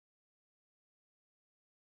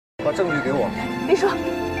把证据给我。别说，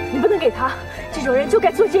你不能给他，这种人就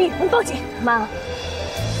该做监狱。我们报警。妈，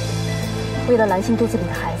为了蓝心肚子里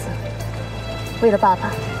的孩子，为了爸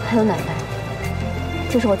爸还有奶奶，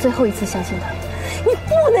这是我最后一次相信他。你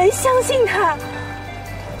不能相信他。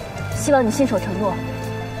希望你信守承诺。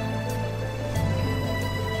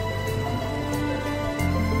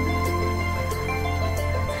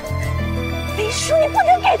林叔，你不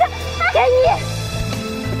能给他，给你。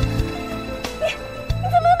你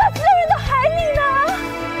怎么能把资料扔到海里呢？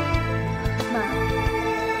妈，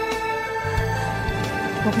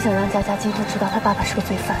我不想让佳佳今后知道她爸爸是个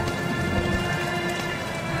罪犯，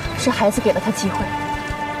是孩子给了她机会。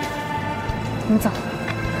我们走，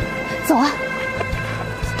走啊，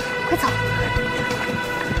快走！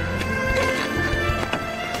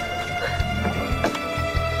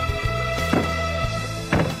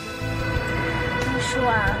林叔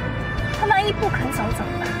啊，他万一不肯走怎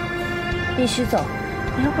么办？必须走。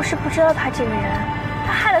你又不是不知道他这个人，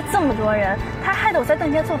他害了这么多人，他害得我在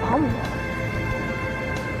邓家做保姆。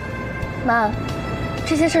妈，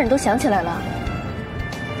这些事儿你都想起来了？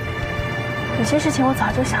有些事情我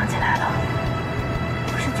早就想起来了，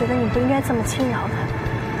我是觉得你不应该这么轻饶他。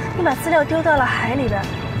你把资料丢到了海里边，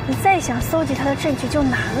你再想搜集他的证据就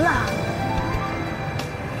难了。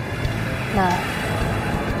妈，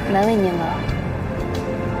难为您了。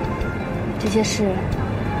这些事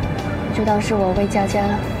就当是我为佳佳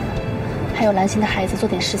还有蓝心的孩子做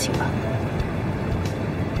点事情吧。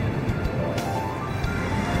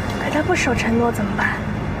可他不守承诺怎么办？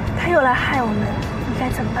他又来害我们，你该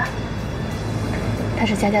怎么办？他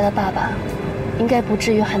是佳佳的爸爸，应该不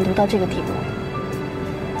至于狠毒到这个地步。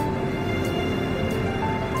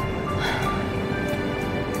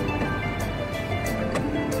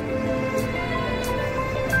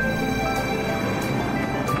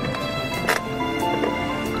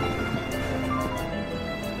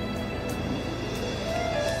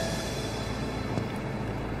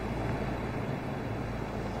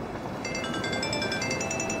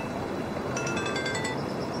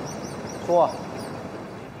说，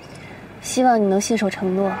希望你能信守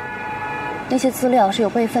承诺。那些资料是有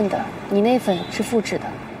备份的，你那份是复制的。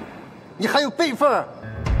你还有备份？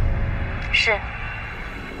是。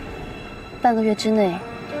半个月之内，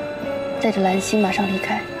带着蓝心马上离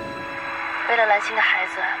开。为了蓝心的孩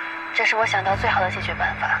子，这是我想到最好的解决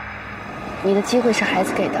办法。你的机会是孩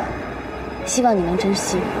子给的，希望你能珍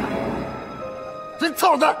惜。真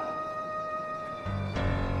操蛋！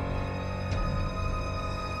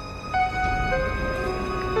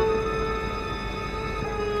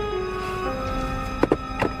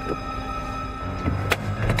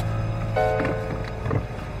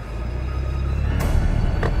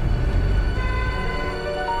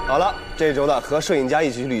好了，这周的和摄影家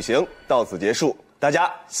一起去旅行到此结束，大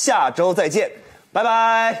家下周再见，拜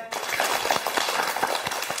拜。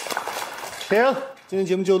停，今天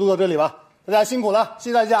节目就录到这里吧，大家辛苦了，谢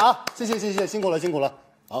谢大家啊，谢谢，辛苦了，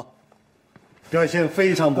好，表现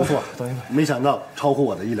非常不错，没想到超乎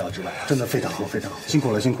我的意料之外，真的非常好，辛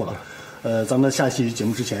苦了。咱们下期节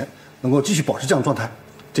目之前能够继续保持这样状态，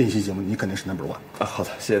这一期节目你肯定是 No.1啊。好的，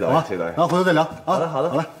谢谢导演，谢谢导演。然后回头再聊啊。好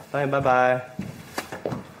的，导演拜拜。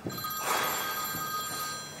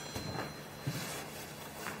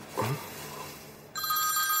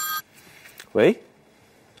喂，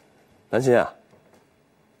蓝心啊。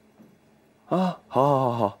啊，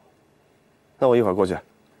好，那我一会儿过去，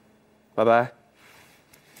拜拜。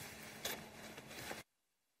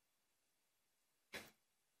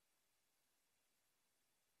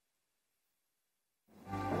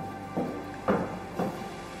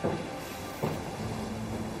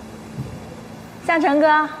向成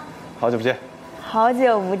哥，好久不见。好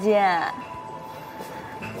久不见。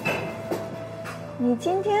你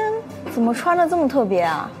今天怎么穿的这么特别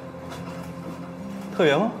啊？特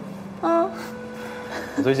别吗？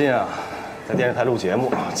我最近啊，在电视台录节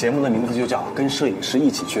目，节目的名字就叫《跟摄影师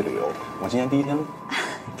一起去旅游》。我今年第一天录。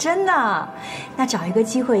真的？那找一个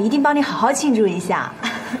机会，一定帮你好好庆祝一下。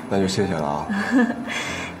那就谢谢了啊。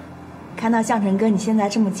看到向成哥你现在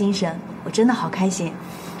这么精神，我真的好开心。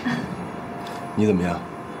你怎么样？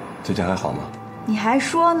最近还好吗？你还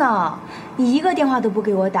说呢？你一个电话都不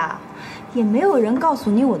给我打，也没有人告诉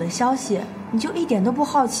你我的消息，你就一点都不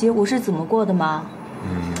好奇我是怎么过的吗？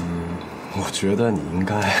我觉得你应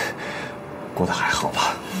该过得还好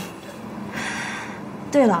吧。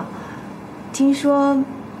对了，听说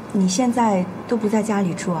你现在都不在家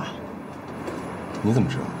里住啊？你怎么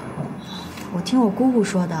知道？我听我姑姑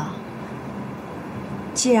说的。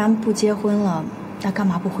既然不结婚了，那干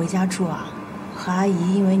嘛不回家住啊？和阿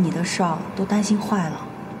姨因为你的事儿都担心坏了。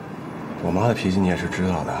我妈的脾气你也是知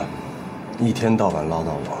道的，一天到晚唠叨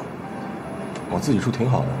我，我自己住挺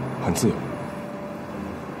好的，很自由。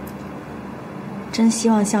真希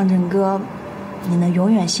望向正哥，你能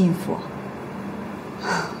永远幸福。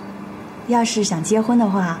要是想结婚的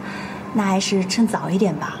话，那还是趁早一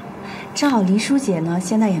点吧。正好林叔姐呢，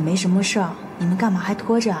现在也没什么事儿，你们干嘛还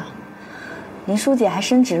拖着啊？林叔姐还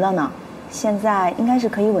升职了呢，现在应该是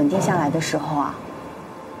可以稳定下来的时候啊。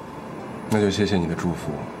那就谢谢你的祝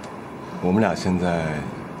福。我们俩现在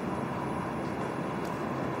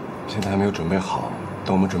还没有准备好，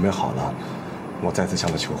等我们准备好了，我再次向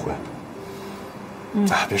她求婚。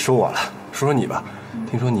别说我了，说说你吧。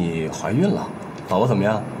听说你怀孕了，宝宝怎么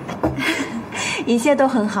样？一切都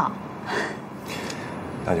很好。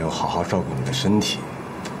那就好好照顾你的身体，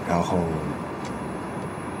然后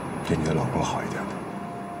对你的老公好一点。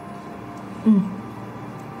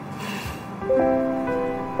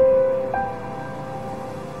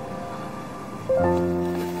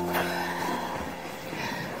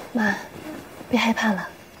妈，别害怕了，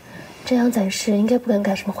这样暂时应该不敢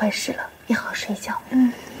干什么坏事了，你好好睡一觉。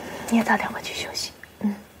你也早点回去休息。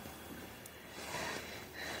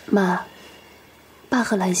妈，爸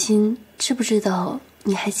和兰心知不知道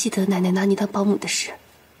你还记得奶奶拿你当保姆的事？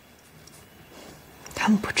他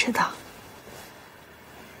们不知道。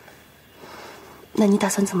那你打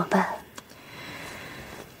算怎么办？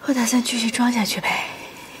我打算继续装下去呗。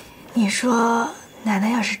你说奶奶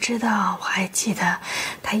要是知道我还记得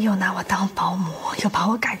她又拿我当保姆，又把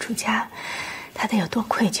我赶出家，她得有多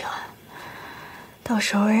愧疚啊！到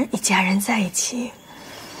时候一家人在一起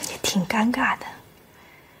也挺尴尬的。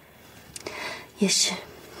也是，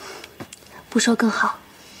不说更好。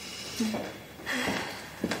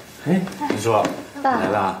哎，林叔，爸来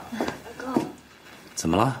了。怎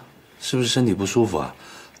么了？是不是身体不舒服啊？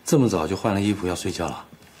这么早就换了衣服要睡觉了？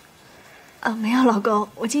没有，老公，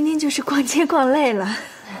我今天就是逛街逛累了。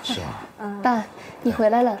是啊。爸，你回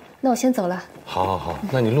来了，那我先走了。好，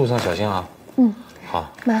那你路上小心啊。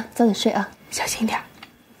好。妈，早点睡啊，小心点。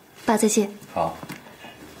爸，再见。好。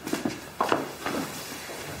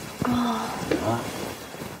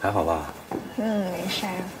还好吧？没事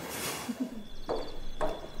儿。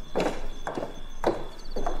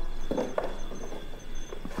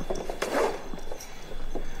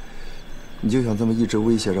你就想这么一直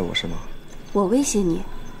威胁着我是吗？我威胁你？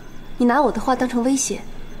你拿我的话当成威胁？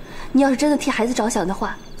你要是真的替孩子着想的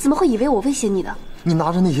话，怎么会以为我威胁你呢？你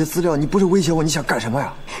拿着那些资料，你不是威胁我，你想干什么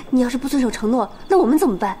呀？你要是不遵守承诺，那我们怎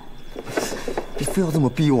么办？你非要这么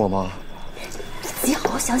逼我吗？自己好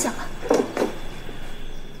好想想啊。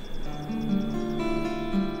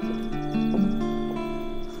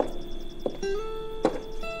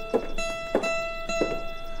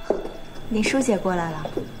林叔姐过来了。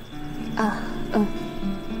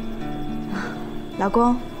老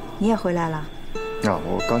公，你也回来了。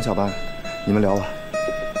我刚下班，你们聊吧。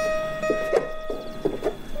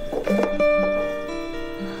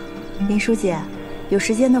林叔姐，有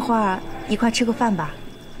时间的话，一块吃个饭吧。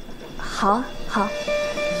好，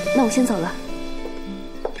那我先走了。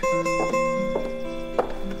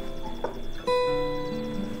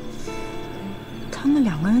他们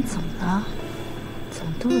两个人怎么了？怎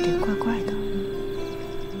么都有点怪怪的。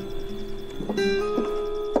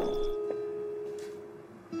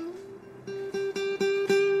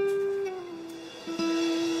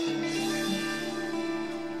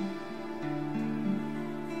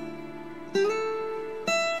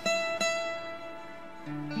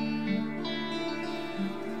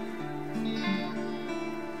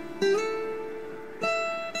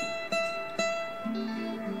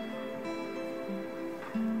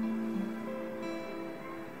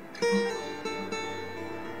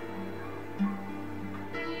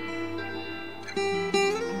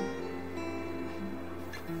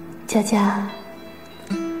佳佳，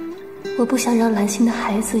我不想让兰心的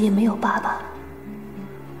孩子也没有爸爸，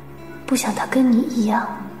不想他跟你一样。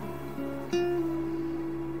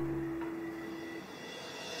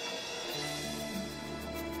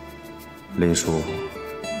林叔，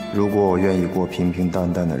如果我愿意过平平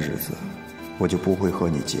淡淡的日子，我就不会和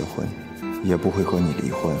你结婚，也不会和你离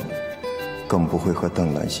婚，更不会和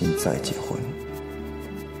邓兰心再结婚。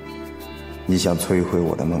你想摧毁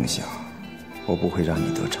我的梦想，我不会让你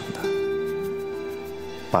得逞的。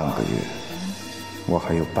半个月，我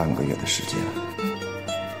还有半个月的时间，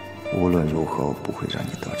无论如何我不会让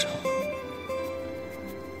你得逞。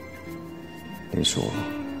林叔，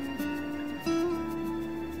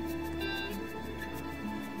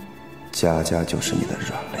佳佳就是你的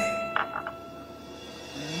软肋。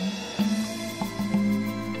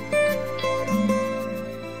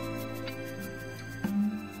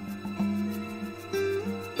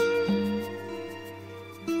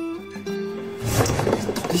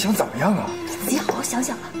你想怎么样啊？自己好好想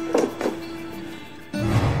想吧。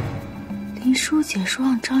林书姐说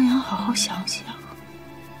让张扬好好想想，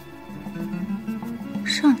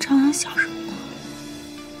是让张扬想什么呢？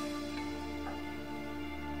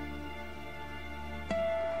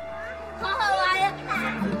好好玩呀！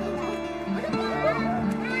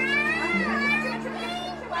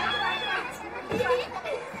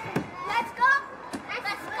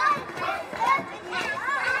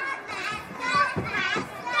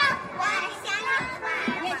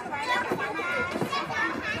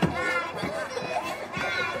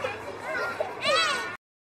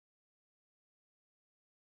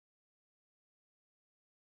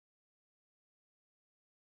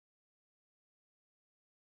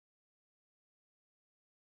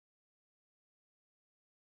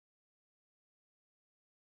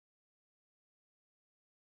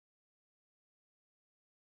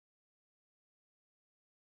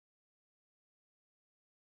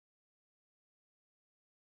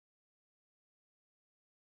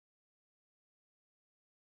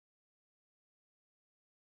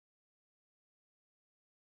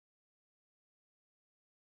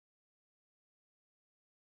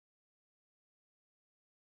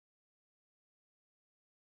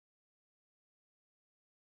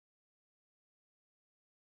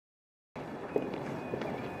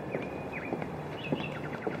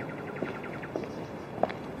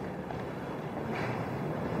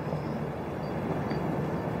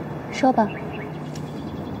说吧。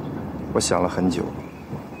我想了很久，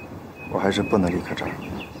我还是不能离开这儿。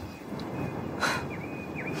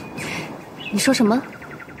你说什么？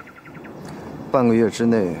半个月之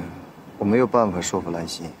内，我没有办法说服兰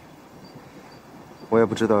心。我也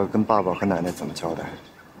不知道跟爸爸和奶奶怎么交代。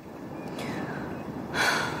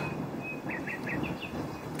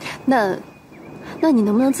那你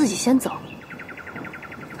能不能自己先走？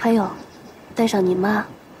还有，带上你妈，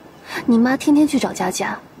你妈天天去找佳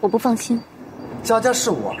佳，我不放心。佳佳是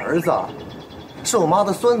我儿子，是我妈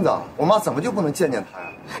的孙子，我妈怎么就不能见见他呀？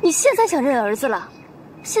你现在想认儿子了？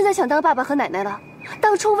现在想当爸爸和奶奶了？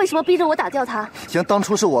当初为什么逼着我打掉他？行，当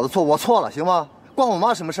初是我的错，我错了，行吗？关我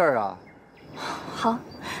妈什么事儿啊？好，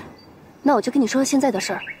那我就跟你说现在的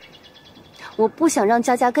事儿。我不想让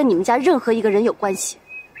佳佳跟你们家任何一个人有关系。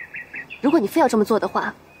如果你非要这么做的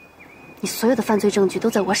话，你所有的犯罪证据都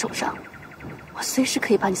在我手上，我随时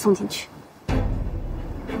可以把你送进去。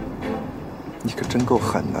你可真够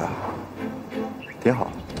狠的，挺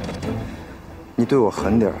好。你对我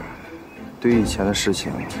狠点儿，对于以前的事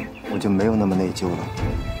情，我就没有那么内疚了。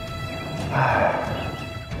唉，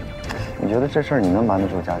你觉得这事儿你能瞒得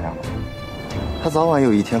住佳佳吗？她早晚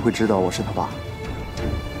有一天会知道我是她爸，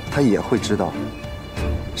她也会知道，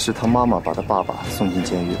是她妈妈把她爸爸送进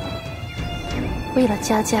监狱的。为了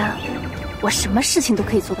佳佳，我什么事情都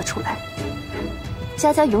可以做得出来。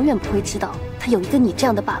佳佳永远不会知道，她有一个你这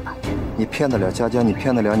样的爸爸。你骗得了佳佳，你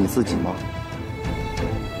骗得了你自己吗？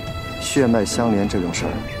血脉相连这种事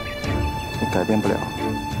儿，你改变不了。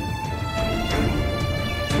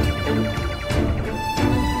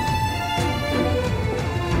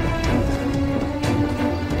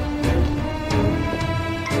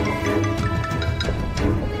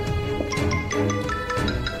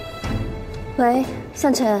喂，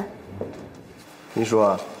向晨。您说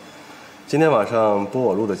啊，今天晚上播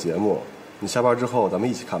我录的节目，你下班之后咱们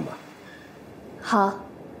一起看吧。好，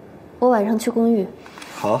我晚上去公寓。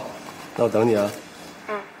好，那我等你啊。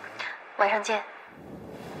晚上见。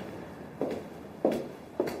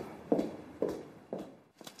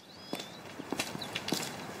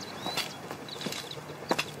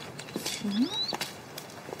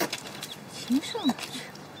秦上哪去？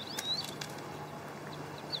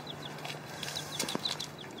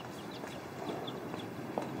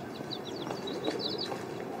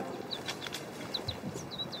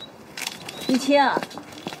雨晴，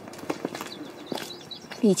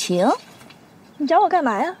雨晴，你找我干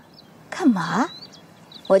嘛呀？干嘛？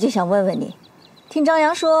我就想问问你，听张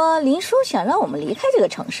扬说林叔想让我们离开这个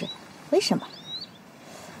城市，为什么？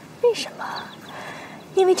为什么？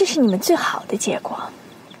因为这是你们最好的结果。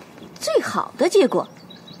最好的结果？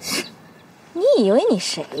你以为你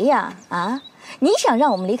谁呀？啊？你想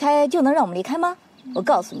让我们离开就能让我们离开吗？我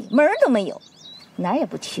告诉你，门儿都没有，哪儿也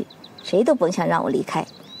不去，谁都甭想让我离开。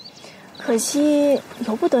可惜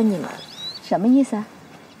由不得你们。什么意思啊？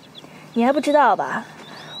你还不知道吧？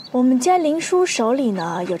我们家林叔手里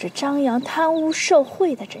呢有着张扬贪污受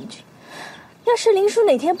贿的证据，要是林叔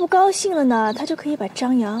哪天不高兴了呢，他就可以把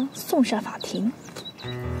张扬送上法庭。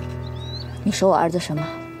你说我儿子什么？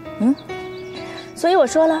所以我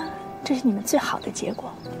说了，这是你们最好的结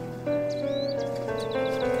果。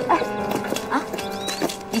哎，啊，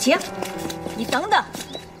雨晴，你等等。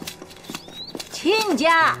亲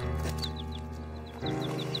家。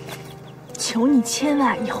求你千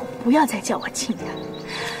万以后不要再叫我亲家。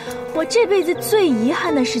我这辈子最遗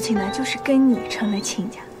憾的事情呢，就是跟你成了亲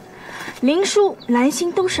家。林叔、兰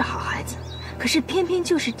心都是好孩子，可是偏偏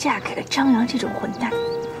就是嫁给了张扬这种混蛋。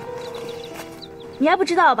你还不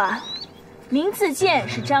知道吧？林自健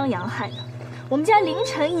是张扬害的，我们家林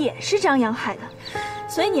晨也是张扬害的，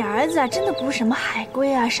所以你儿子啊，真的不是什么海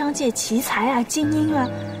归啊、商界奇才啊、精英啊，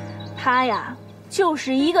他呀就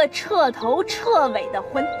是一个彻头彻尾的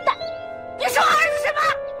混蛋。你说儿子什么？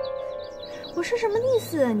我说什么意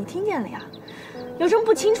思？你听见了呀？有什么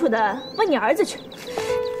不清楚的，问你儿子去。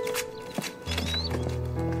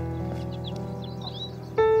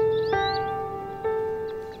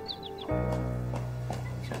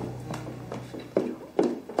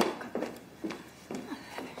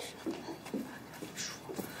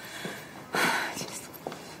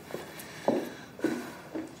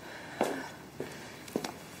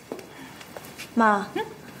妈，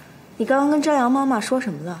你刚刚跟张扬妈妈说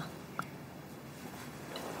什么了？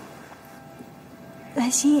兰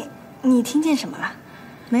心，你听见什么了？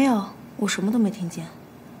没有，我什么都没听见。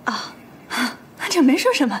啊，那就没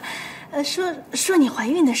说什么，说你怀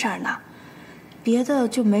孕的事儿呢。别的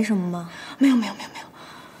就没什么吗？没有。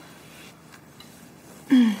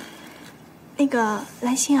那个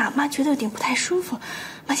兰心啊，妈觉得有点不太舒服，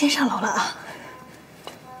妈先上楼了啊。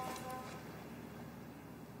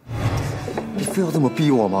你非要这么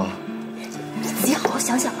逼我吗？自己好好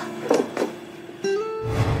想想吧。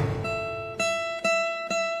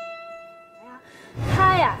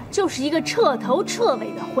他呀，就是一个彻头彻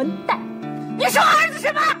尾的混蛋。你说儿子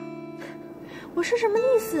什么？我说什么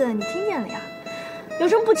意思？你听见了呀？有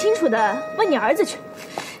什么不清楚的，问你儿子去。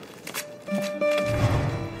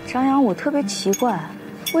张扬，我特别奇怪，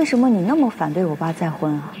为什么你那么反对我爸再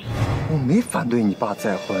婚啊？我没反对你爸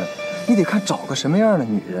再婚，你得看找个什么样的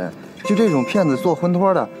女人。就这种骗子做婚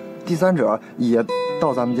托的，第三者也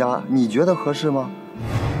到咱们家，你觉得合适吗？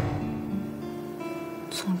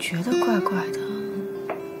总觉得怪怪的，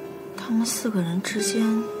他们4个人之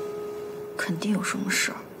间肯定有什么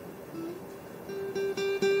事儿。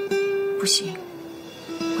不行，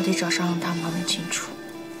我得找张扬他妈问清楚。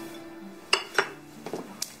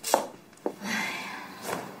哎呀，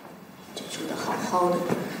这住得好好的，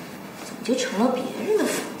怎么就成了别人的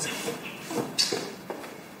房子？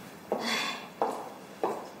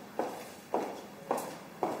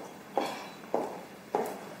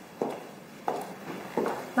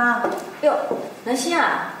妈，哟，兰心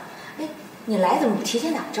啊，哎，你来怎么不提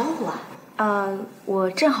前打个招呼啊？我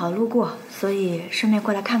正好路过，所以顺便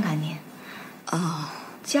过来看看你。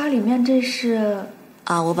家里面这是？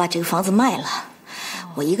我把这个房子卖了，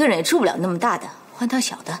我一个人也住不了那么大的，换套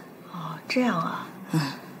小的。哦，这样啊。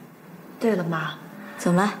对了，妈，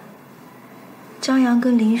怎么了？张扬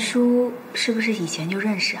跟林叔是不是以前就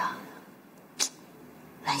认识啊？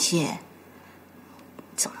兰心，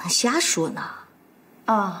怎么能瞎说呢？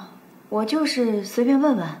我就是随便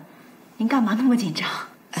问问，您干嘛那么紧张？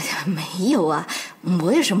哎呀，没有啊，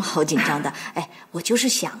我有什么好紧张的？哎，我就是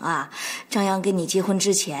想啊，张扬跟你结婚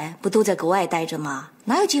之前不都在国外待着吗？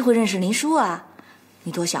哪有机会认识林叔啊？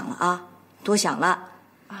你多想了啊，多想了。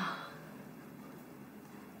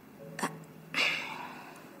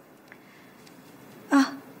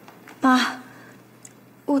妈，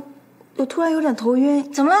我突然有点头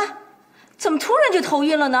晕。怎么了？怎么突然就头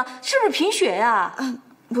晕了呢？是不是贫血呀？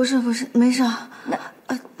不是，没事。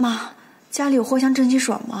妈，家里有藿香正气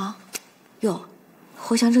水吗？哟，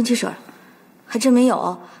藿香正气水，还真没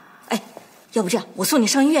有。哎，要不这样，我送你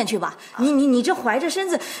上医院去吧。你这怀着身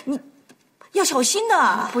子，你要小心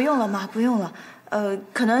的。不用了，妈，不用了。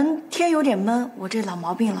可能天有点闷，我这老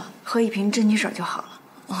毛病了，喝一瓶正气水就好了。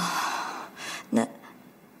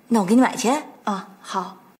那我给你买去。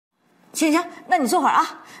好。行，那你坐会儿啊，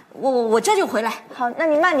我这就回来。好，那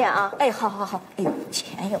你慢点啊。哎，好。哎呦，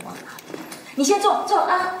钱也忘拿了。你先坐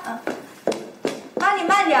啊。妈，你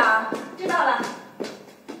慢点儿。知道了。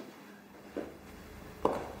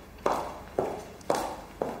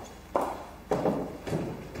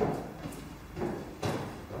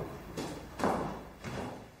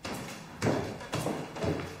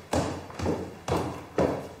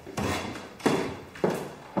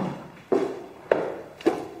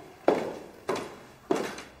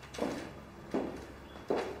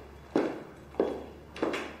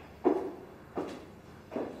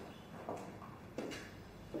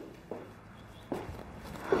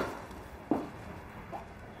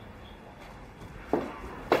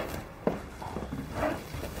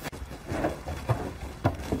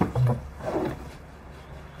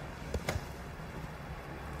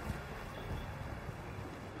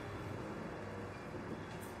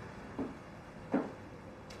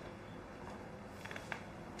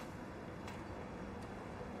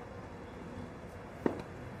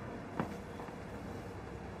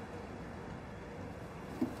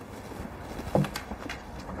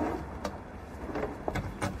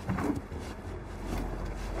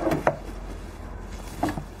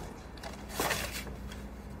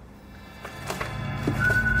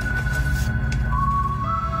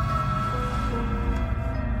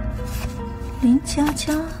林佳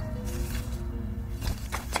佳，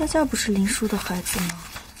佳佳不是林叔的孩子吗？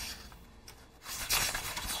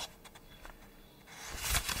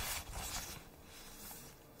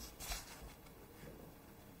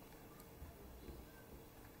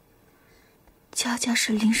佳佳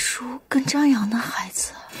是林叔跟张扬的孩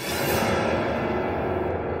子。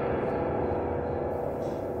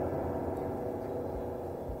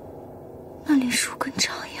那林叔跟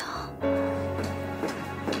张扬……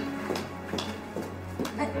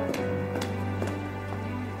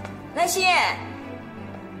兰心，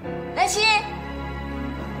兰心，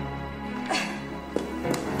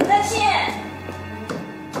兰心，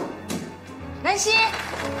兰心。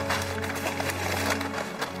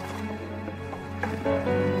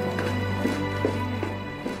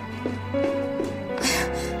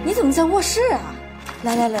你怎么在卧室啊？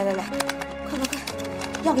来，快，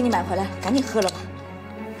药给你买回来，赶紧喝了吧。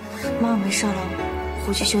妈，没事了，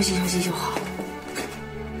回去休息休息就好。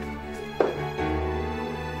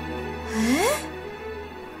哎，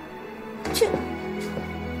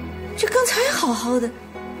这刚才好好的，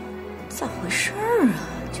咋回事啊？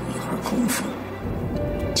就一会儿功夫。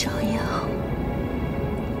张扬，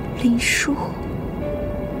林叔，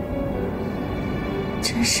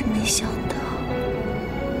真是没想到。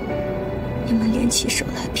你们联起手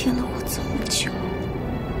来骗了我这么久，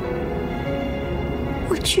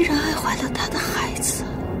我居然还怀了他的孩子。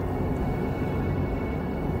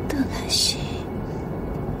邓兰心，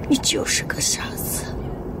你就是个傻子，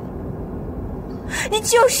你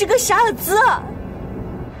就是个傻子！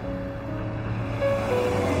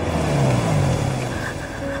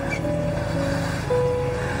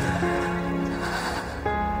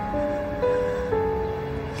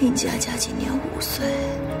林佳佳今年5岁。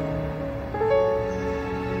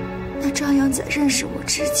那张扬在认识我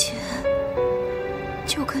之前，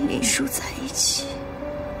就跟林叔在一起。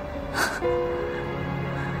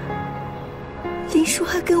林叔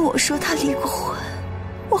还跟我说他离过婚，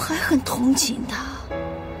我还很同情他。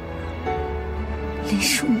林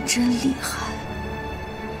叔，你真厉害！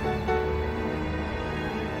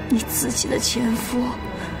你自己的前夫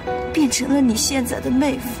变成了你现在的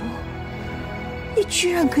妹夫，你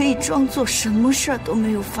居然可以装作什么事儿都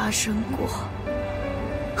没有发生过。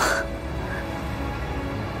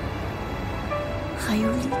还有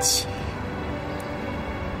力气，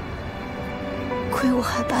亏我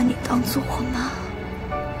还把你当做我妈。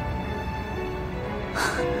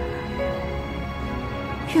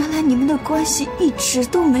原来你们的关系一直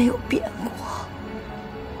都没有变过，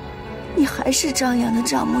你还是张扬的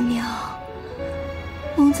丈母娘，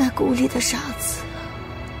蒙在鼓里的傻子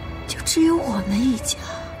就只有我们一家，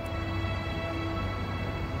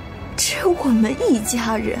只有我们一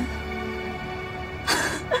家人。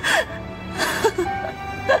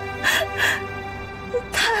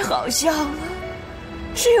太好笑了，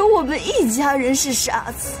只有我们一家人是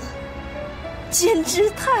傻子，简直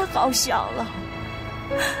太好笑了。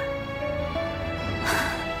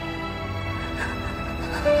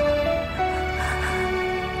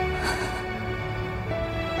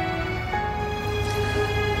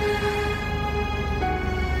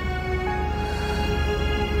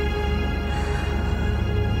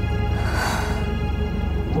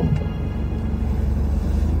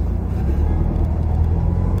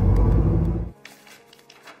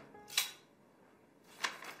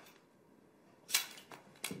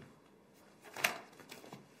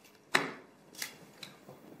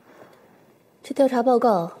这调查报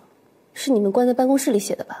告是你们关在办公室里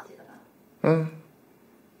写的吧？嗯，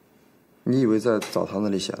你以为在澡堂子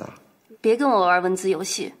里写的？别跟我玩文字游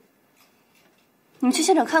戏。你们去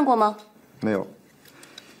现场看过吗？没有。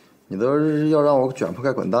你都要让我卷铺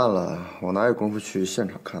盖滚蛋了，我哪有功夫去现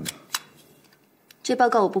场看呢？这报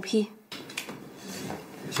告我不批。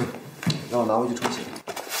行，让我拿回去重写。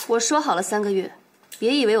我说好了3个月，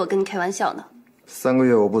别以为我跟你开玩笑呢。3个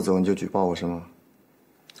月我不走你就举报我是吗？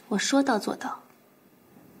我说到做到。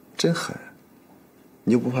真狠，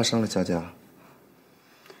你又不怕伤了佳佳？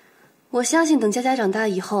我相信等佳佳长大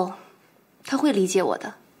以后，她会理解我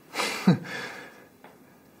的。哼，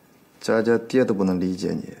佳佳爹都不能理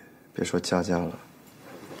解你，别说佳佳了。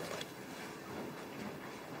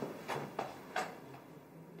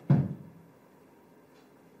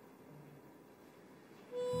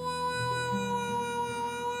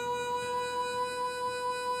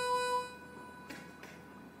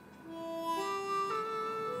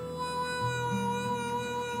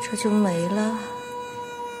这就没了，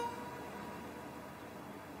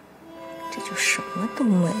这就什么都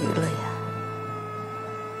没了呀。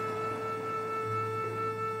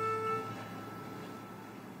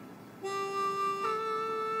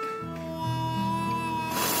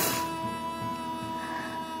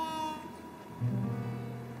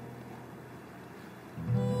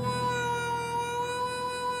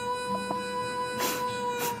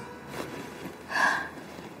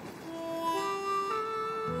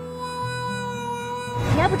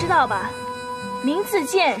不知道吧？林自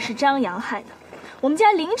健是张扬害的，我们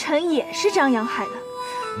家凌晨也是张扬害的。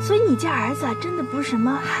所以你家儿子啊，真的不是什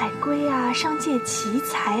么海归啊、商界奇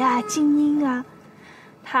才啊、精英啊，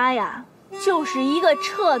他呀就是一个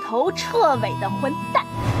彻头彻尾的混蛋。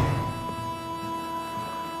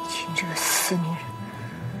秦这个死女人，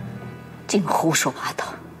净胡说八道。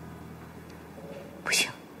不行，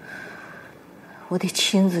我得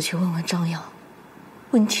亲自去问问张扬，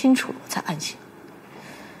问清楚了才安心。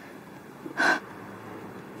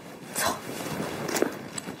走。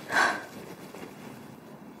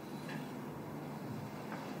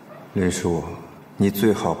林叔，你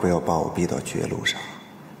最好不要把我逼到绝路上，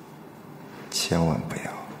千万不要。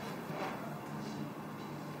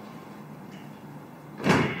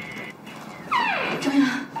张扬，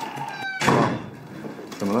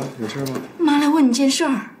怎么了？有事吗？妈来问你件事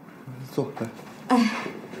儿。坐，来。哎，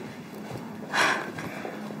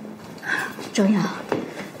张扬，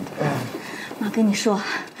妈跟你说，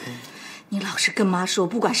你老实跟妈说，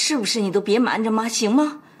不管是不是你都别瞒着妈，行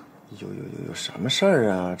吗？有什么事儿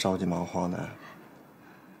啊？着急忙慌的。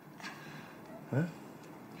嗯，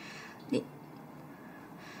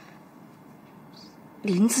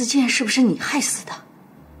林自健是不是你害死的？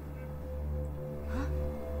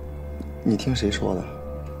你听谁说的？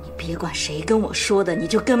你别管谁跟我说的，你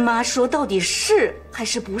就跟妈说，到底是还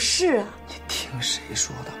是不是啊？你听谁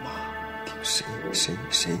说的，妈？听谁？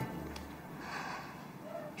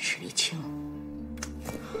是李青。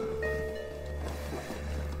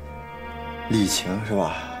李晴是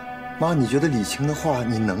吧？妈，你觉得李晴的话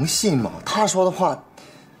你能信吗？她说的话，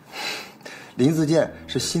林自健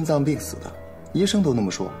是心脏病死的，医生都那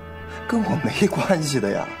么说，跟我没关系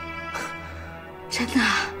的呀。真的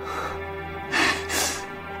啊？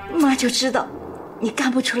妈就知道你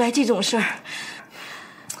干不出来这种事儿。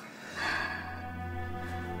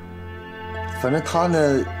反正他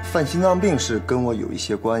呢，犯心脏病是跟我有一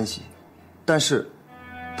些关系，但是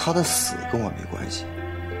他的死跟我没关系。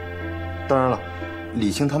当然了，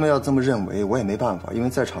李青他们要这么认为，我也没办法，因为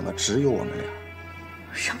在场的只有我们俩。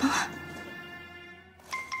什么？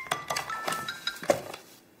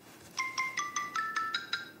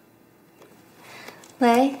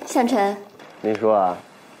喂，向晨。林叔啊，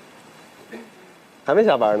还没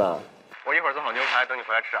下班呢。我一会儿做好牛排等你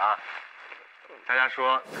回来吃啊。佳佳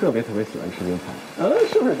说特别喜欢吃牛排，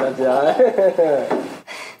是不是佳佳？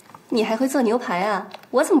你还会做牛排啊？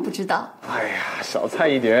我怎么不知道？哎呀，小菜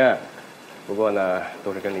一碟，不过呢，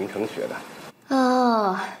都是跟林成学的。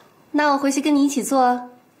哦，那我回去跟你一起做。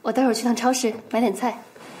我待会儿去趟超市买点菜。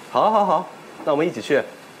好，那我们一起去，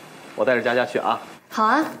我带着佳佳去啊。好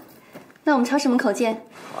啊，那我们超市门口见。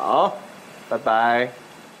好，拜拜。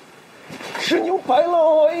吃牛排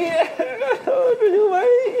喽！耶，吃牛排！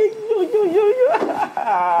哟！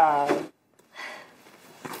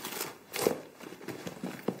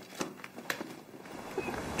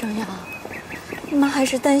张扬，妈还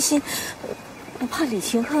是担心，我怕李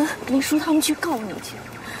晴和林叔他们去告你去。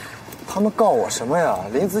他们告我什么呀？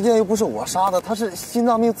林自健又不是我杀的，他是心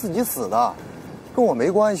脏病自己死的，跟我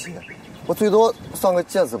没关系。我最多算个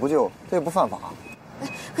见死不救，这也不犯法。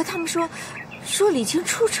可他们说李晴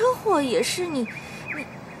出车祸也是你。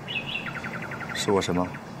是我什么？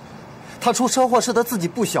他出车祸是他自己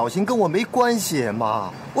不小心，跟我没关系。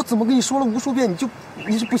妈，我怎么跟你说了无数遍，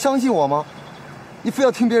你是不相信我吗？你非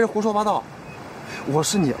要听别人胡说八道。我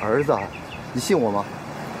是你儿子，你信我吗？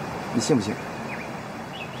你信不信？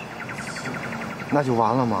那就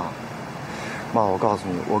完了嘛。妈，我告诉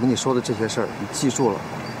你，我跟你说的这些事儿，你记住了，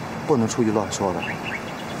不能出去乱说的，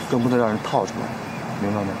更不能让人套出来，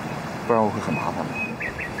明白吗？不然我会很麻烦的。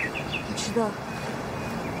我知道，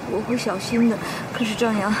我会小心的。可是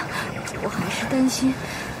张扬，我还是担心。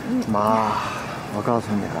妈，我告诉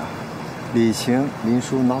你了，李晴、林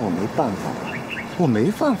叔拿我没办法，我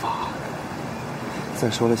没办法。再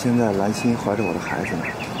说了，现在兰心怀着我的孩子呢，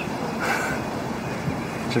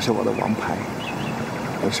这是我的王牌，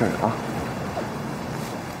没事啊。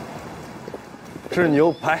吃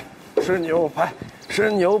牛排，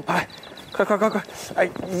快！哎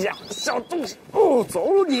呀，小东西哦，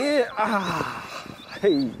走你啊！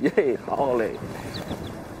嘿，好嘞。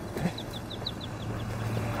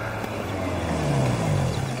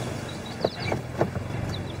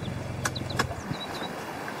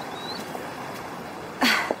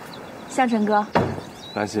向晨哥，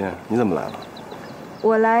兰心，你怎么来了？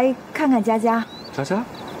我来看看佳佳。佳佳？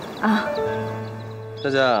啊，佳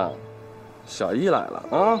佳，小姨来了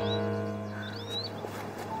啊！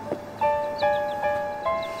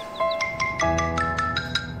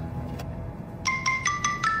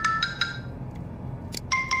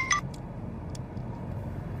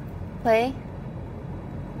喂，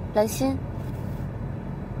兰心，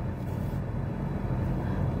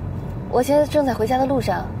我现在正在回家的路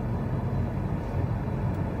上。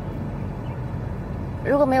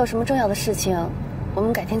如果没有什么重要的事情，我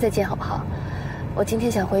们改天再见好不好？我今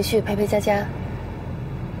天想回去陪陪佳佳。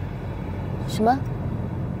什么？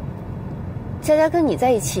佳佳跟你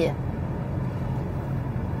在一起？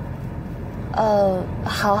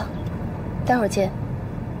好，待会儿见。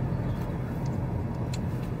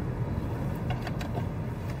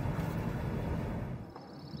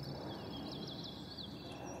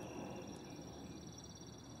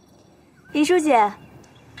林书姐，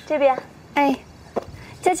这边。哎，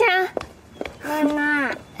佳佳。妈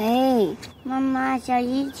妈，哎，妈妈，小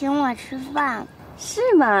姨请我吃饭。是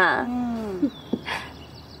吗？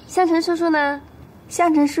向晨叔叔呢？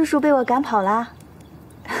向晨叔叔被我赶跑啦。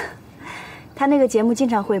他那个节目经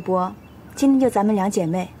常会播，今天就咱们两姐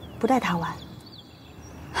妹，不带他玩。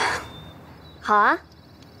好啊，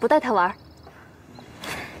不带他玩。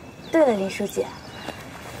对了，林书姐，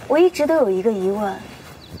我一直都有一个疑问，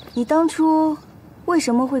你当初为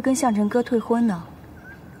什么会跟向晨哥退婚呢？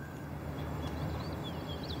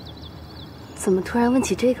怎么突然问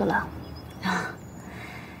起这个了？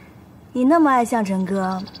你那么爱向晨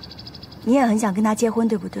哥，你也很想跟他结婚，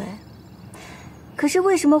对不对？可是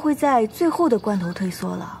为什么会在最后的关头退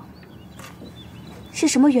缩了？是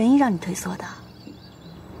什么原因让你退缩的？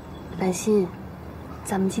兰心，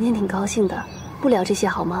咱们今天挺高兴的，不聊这些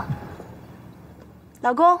好吗？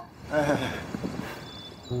老公。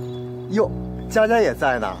哟，佳佳也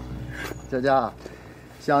在呢。佳佳，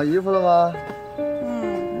想姨夫了吗？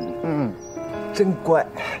真乖。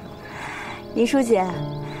林书姐，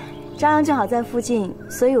张扬正好在附近，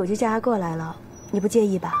所以我就叫他过来了，你不介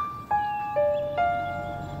意吧？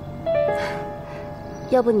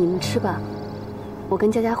要不你们吃吧，我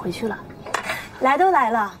跟佳佳回去了。来都来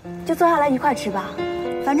了，就坐下来一块吃吧，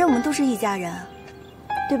反正我们都是一家人，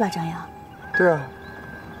对吧，张扬？对啊，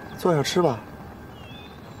坐下吃吧。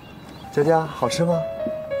佳佳，好吃吗？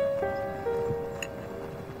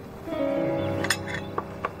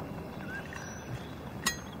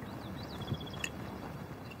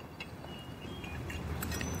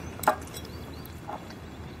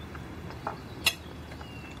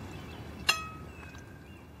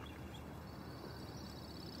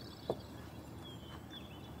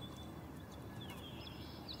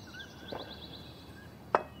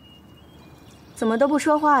怎么都不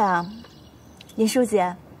说话呀？林书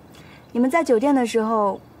姐，你们在酒店的时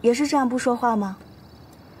候也是这样不说话吗？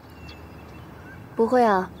不会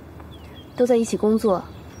啊，都在一起工作，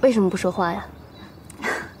为什么不说话呀？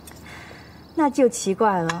那就奇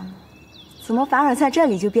怪了，怎么反而在这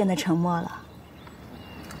里就变得沉默了？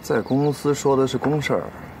在公司说的是公事儿，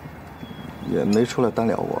也没出来单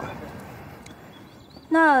聊过呀。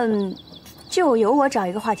那就由我找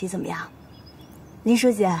一个话题怎么样？林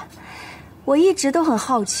书姐，我一直都很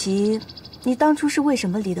好奇，你当初是为什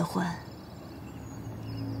么离的婚？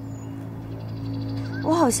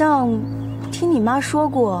我好像听你妈说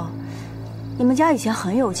过，你们家以前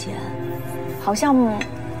很有钱，好像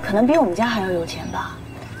可能比我们家还要有钱吧。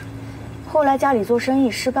后来家里做生意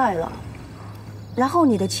失败了，然后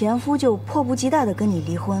你的前夫就迫不及待地跟你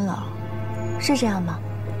离婚了，是这样吗？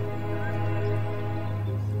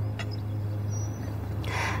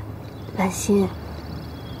兰心，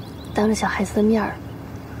当着小孩子的面儿，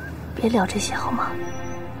别聊这些好吗？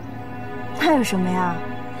那有什么呀？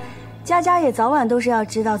佳佳也早晚都是要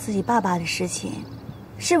知道自己爸爸的事情，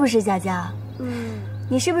是不是佳佳？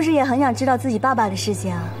你是不是也很想知道自己爸爸的事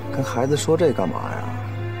情啊？跟孩子说这干嘛呀？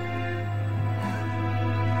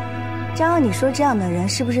张扬，你说这样的人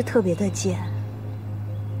是不是特别的贱？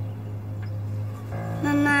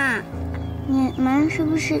妈妈，你们是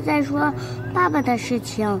不是在说爸爸的事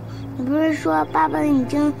情？你不是说爸爸已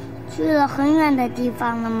经去了很远的地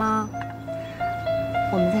方了吗？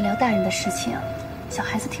我们在聊大人的事情，小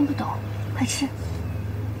孩子听不懂，快吃。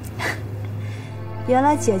原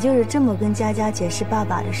来姐就是这么跟佳佳解释爸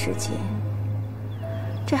爸的事情。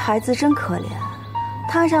这孩子真可怜，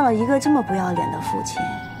摊上了一个这么不要脸的父亲。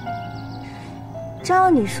张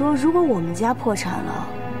扬，你说如果我们家破产了，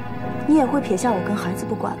你也会撇下我跟孩子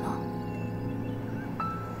不管吗？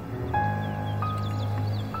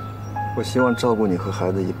我希望照顾你和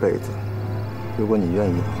孩子一辈子，如果你愿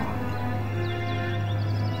意的话。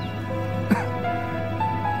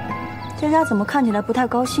佳佳怎么看起来不太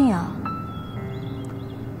高兴啊？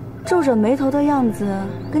皱着眉头的样子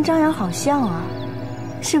跟张扬好像啊，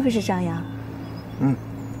是不是张扬？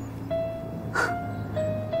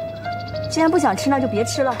既然不想吃，那就别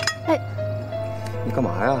吃了。哎，你干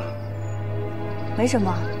嘛呀？没什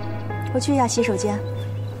么，我去一下洗手间，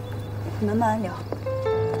你们慢慢聊。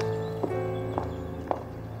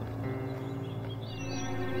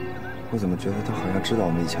我怎么觉得他好像知道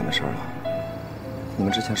我们以前的事儿了？你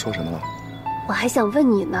们之前说什么了？我还想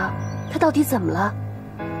问你呢，他到底怎么了？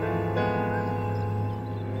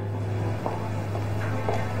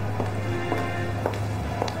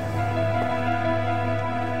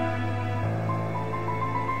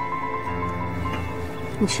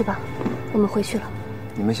你吃吧，我们回去了。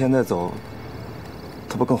你们现在走，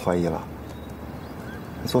他不更怀疑了？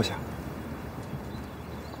你坐下。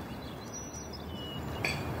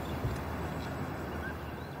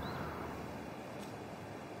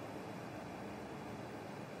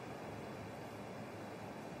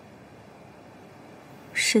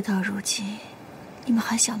事到如今，你们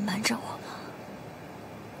还想瞒着我吗？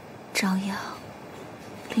张扬、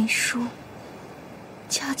林叔、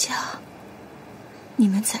佳佳，你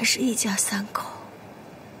们才是一家三口，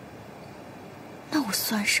那我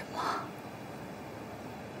算什么？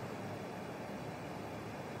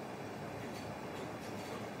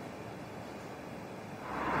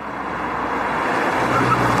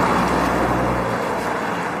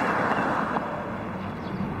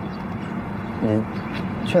你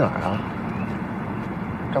去哪儿啊？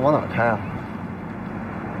这往哪儿开啊？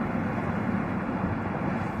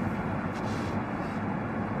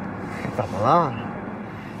怎么了？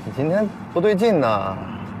你今天不对劲呢？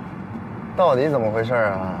到底怎么回事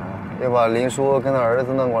啊？又把林叔跟他儿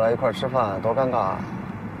子弄过来一块吃饭，多尴尬啊！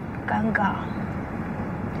尴尬。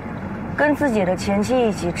跟自己的前妻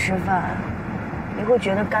一起吃饭，你会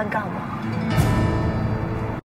觉得尴尬吗？